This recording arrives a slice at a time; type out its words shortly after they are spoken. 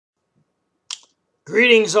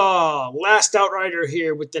Greetings all, Last Outrider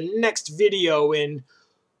here with the next video in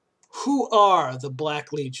Who Are the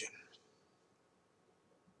Black Legion?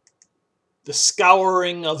 The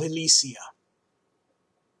Scouring of Elysia.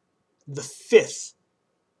 The fifth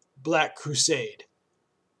Black Crusade.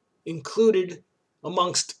 Included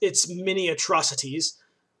amongst its many atrocities,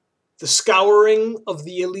 the scouring of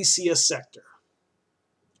the Elysia sector,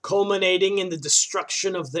 culminating in the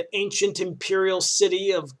destruction of the ancient imperial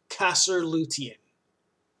city of CRUSADE.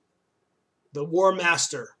 The War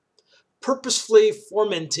Master purposefully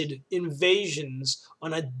fomented invasions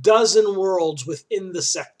on a dozen worlds within the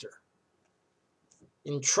sector,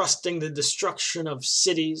 entrusting the destruction of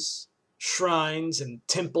cities, shrines, and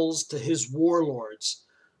temples to his warlords,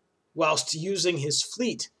 whilst using his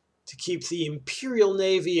fleet to keep the Imperial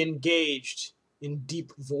Navy engaged in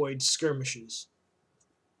deep void skirmishes.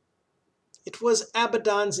 It was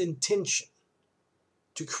Abaddon's intention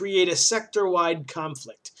to create a sector-wide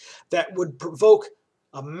conflict that would provoke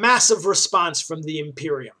a massive response from the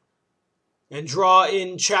Imperium and draw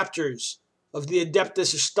in chapters of the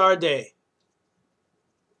Adeptus Astartes.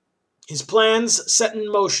 His plans set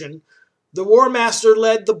in motion, the War Master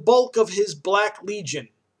led the bulk of his Black Legion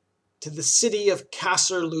to the city of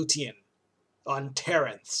CRUSADE on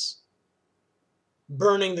Terranth,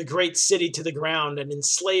 burning the great city to the ground and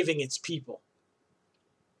enslaving its people.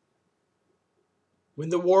 When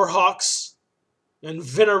the Warhawks and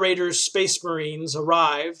Venerators Space Marines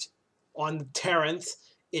arrived on Terranth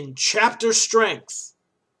in chapter strength,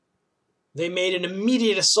 they made an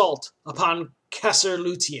immediate assault upon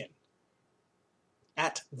CRUSADE.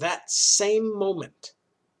 At that same moment,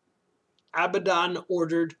 Abaddon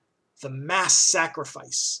ordered the mass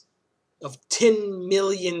sacrifice of 10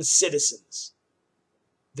 million citizens,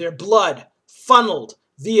 their blood funneled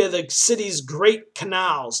via the city's great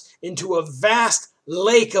canals into a vast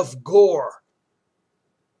lake of gore.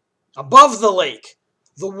 Above the lake,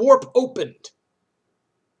 the warp opened,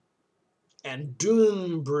 and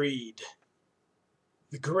Doombreed,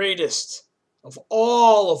 the greatest of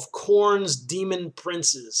all of Khorne's demon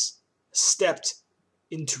princes, stepped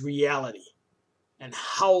into reality and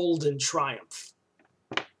howled in triumph.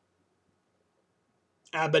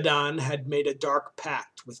 Abaddon had made a dark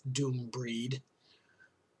pact with Doombreed,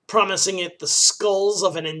 promising it the skulls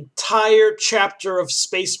of an entire chapter of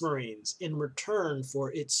Space Marines in return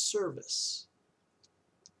for its service.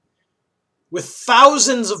 With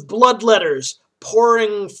thousands of bloodletters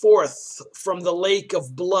pouring forth from the lake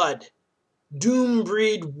of blood,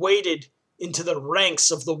 Doombreed waded into the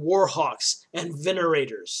ranks of the Warhawks and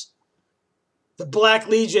Venerators. The Black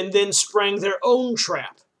Legion then sprang their own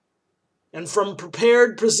trap, and from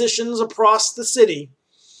prepared positions across the city,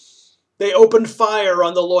 they opened fire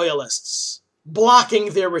on the Loyalists,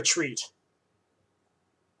 blocking their retreat.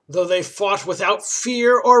 Though they fought without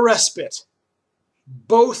fear or respite,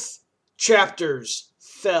 both chapters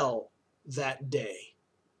fell that day.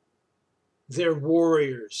 Their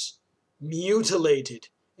warriors, mutilated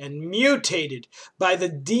and mutated by the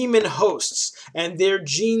demon hosts, and their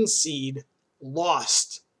gene seed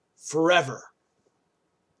lost forever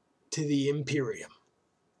to the Imperium.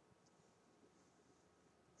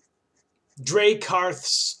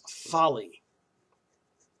 Drakarth's Folly.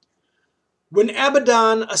 When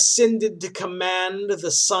Abaddon ascended to command the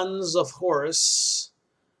sons of Horus,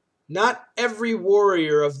 not every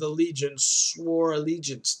warrior of the Legion swore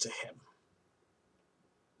allegiance to him.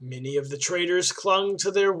 Many of the traitors clung to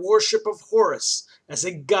their worship of Horus as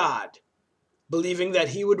a god, believing that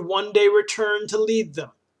he would one day return to lead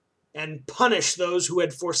them and punish those who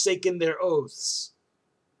had forsaken their oaths.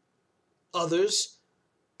 Others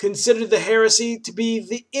considered the heresy to be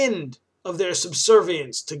the end of their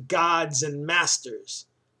subservience to gods and masters.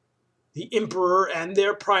 The Emperor and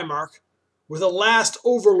their Primarch were the last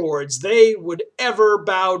overlords they would ever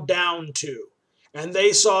bow down to, and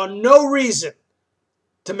they saw no reason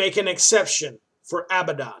to make an exception for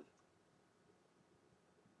Abaddon.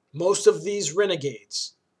 Most of these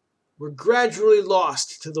renegades were gradually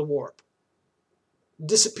lost to the warp,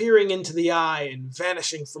 disappearing into the eye and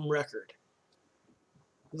vanishing from record,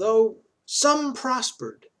 though some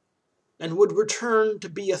prospered and would return to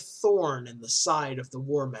be a thorn in the side of the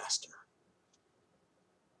War Master.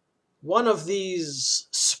 One of these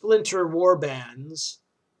splinter warbands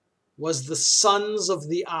was the Sons of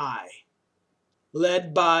the Eye,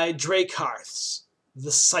 led by Drakarths,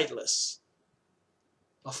 the Sightless.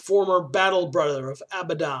 A former battle brother of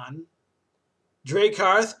Abaddon,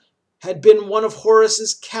 Drakarth had been one of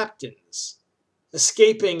Horus's captains,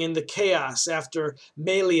 escaping in the chaos after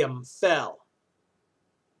Malium fell.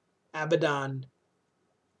 Abaddon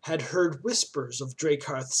had heard whispers of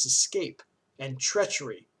Drakarth's escape and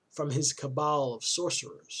treachery from his cabal of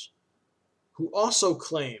sorcerers, who also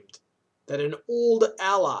claimed that an old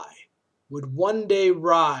ally would one day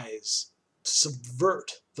rise to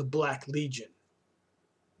subvert the Black Legion,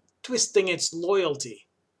 twisting its loyalty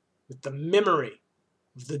with the memory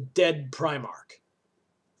of the dead Primarch.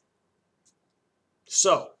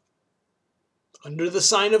 So, under the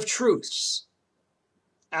sign of truce,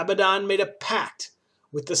 Abaddon made a pact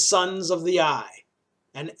with the Sons of the Eye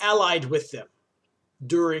and allied with them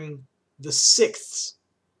during the Sixth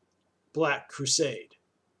Black Crusade.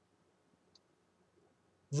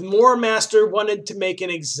 The War Master wanted to make an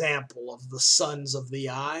example of the Sons of the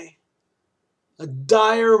Eye, a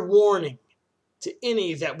dire warning to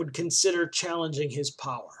any that would consider challenging his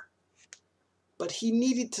power. But he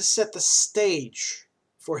needed to set the stage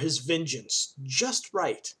for his vengeance just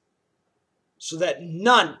right, so that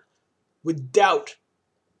none would doubt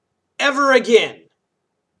ever again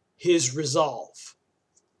his resolve.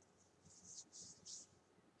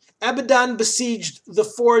 Abaddon besieged the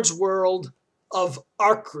Forge world of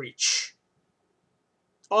Arkreach,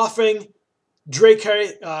 offering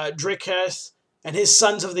Dracarys and his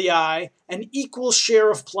Sons of the Eye an equal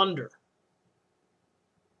share of plunder.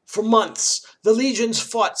 For months, the legions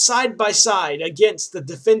fought side by side against the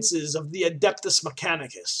defenses of the Adeptus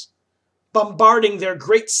Mechanicus, bombarding their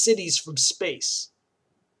great cities from space.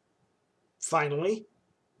 Finally,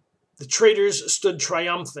 the traitors stood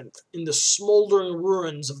triumphant in the smoldering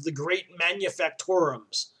ruins of the great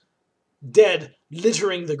manufactorums, dead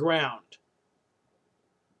littering the ground.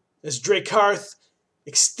 As Dracarys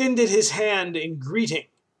extended his hand in greeting,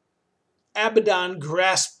 Abaddon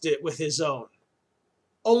grasped it with his own,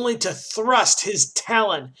 only to thrust his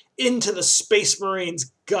talon into the Space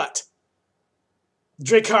Marine's gut.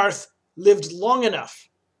 Dracarys lived long enough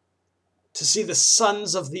to see the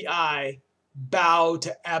Sons of the Eye bow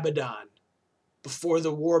to Abaddon before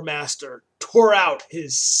the War Master tore out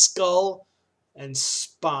his skull and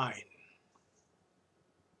spine.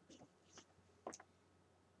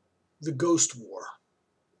 The Ghost War.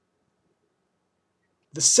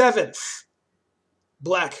 The Seventh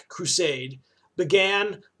Black Crusade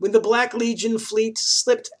began when the Black Legion fleet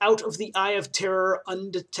slipped out of the Eye of Terror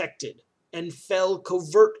undetected and fell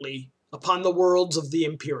covertly upon the worlds of the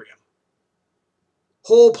Imperium.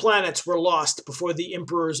 Whole planets were lost before the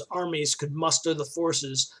Emperor's armies could muster the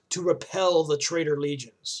forces to repel the traitor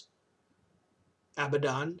legions.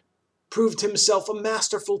 Abaddon proved himself a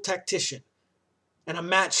masterful tactician and a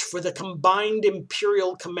match for the combined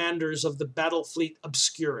Imperial commanders of the battle fleet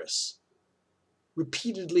Obscurus,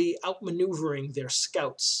 repeatedly outmaneuvering their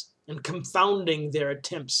scouts and confounding their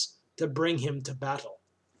attempts to bring him to battle.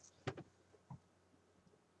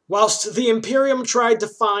 Whilst the Imperium tried to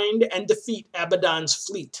find and defeat Abaddon's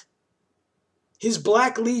fleet, his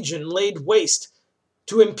Black Legion laid waste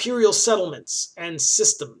to Imperial settlements and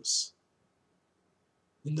systems.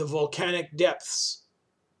 In the volcanic depths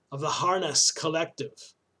of the Harness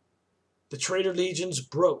Collective, the traitor legions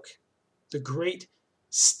broke the great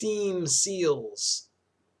steam seals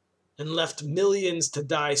and left millions to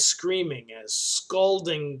die screaming as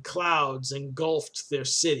scalding clouds engulfed their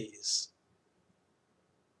cities.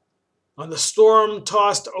 On the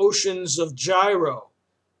storm-tossed oceans of Gyro,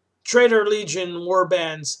 traitor legion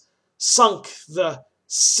warbands sunk the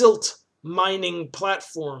silt mining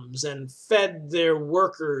platforms and fed their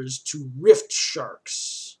workers to rift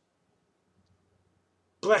sharks.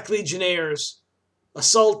 Black Legionnaires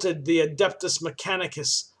assaulted the Adeptus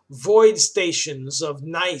Mechanicus void stations of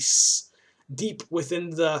Nice, deep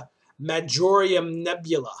within the Majorium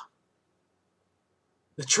Nebula.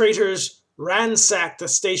 The traitors ransacked the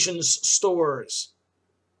station's stores,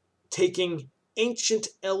 taking ancient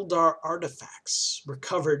Eldar artifacts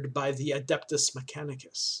recovered by the Adeptus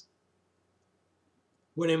Mechanicus.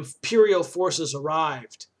 When Imperial forces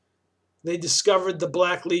arrived, they discovered the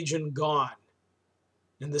Black Legion gone,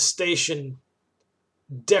 and the station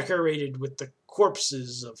decorated with the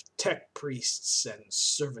corpses of tech priests and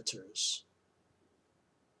servitors.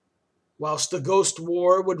 Whilst the Ghost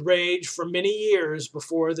War would rage for many years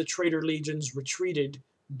before the traitor legions retreated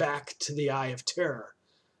back to the Eye of Terror,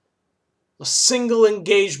 a single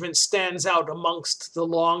engagement stands out amongst the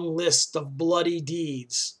long list of bloody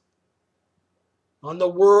deeds. On the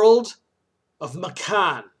world of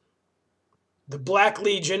Makan, the Black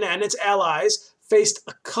Legion and its allies faced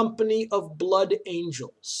a company of blood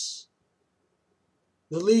angels.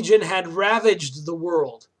 The Legion had ravaged the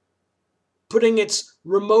world, putting its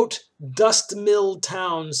remote dust mill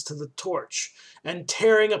towns to the torch and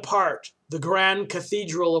tearing apart the Grand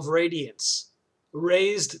Cathedral of Radiance,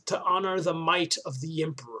 raised to honor the might of the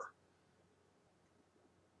Emperor.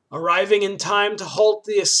 Arriving in time to halt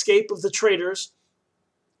the escape of the traitors,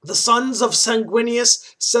 the sons of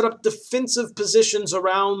Sanguinius set up defensive positions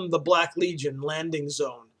around the Black Legion landing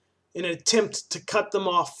zone in an attempt to cut them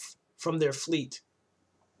off from their fleet.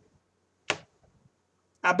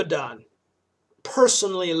 Abaddon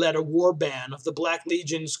personally led a warband of the Black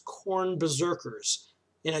Legion's Khorne berserkers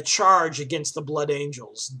in a charge against the Blood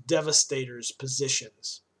Angels' Devastator's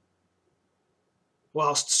positions.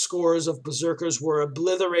 Whilst scores of berserkers were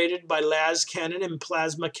obliterated by las cannon and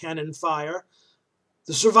plasma cannon fire,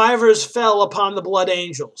 the survivors fell upon the Blood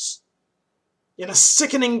Angels. In a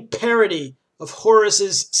sickening parody of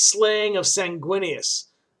Horus's slaying of Sanguinius,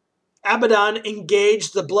 Abaddon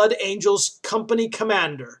engaged the Blood Angels' company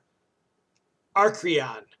commander,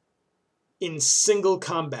 Archaon, in single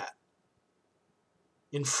combat.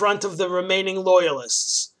 In front of the remaining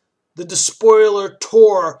loyalists, the despoiler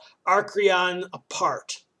tore Archaon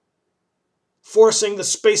apart, forcing the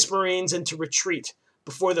Space Marines into retreat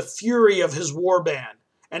before the fury of his warband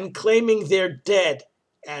and claiming their dead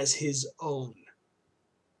as his own.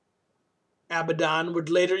 Abaddon would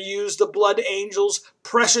later use the Blood Angels'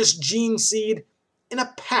 precious gene seed in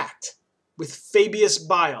a pact with Fabius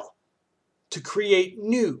Bile to create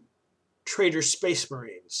new traitor Space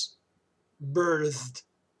Marines, birthed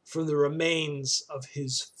from the remains of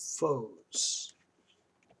his foes.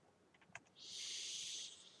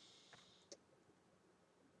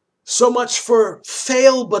 So much for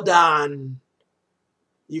Failbadon.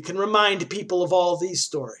 You can remind people of all these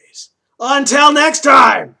stories. Until next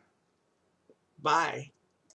time! Bye.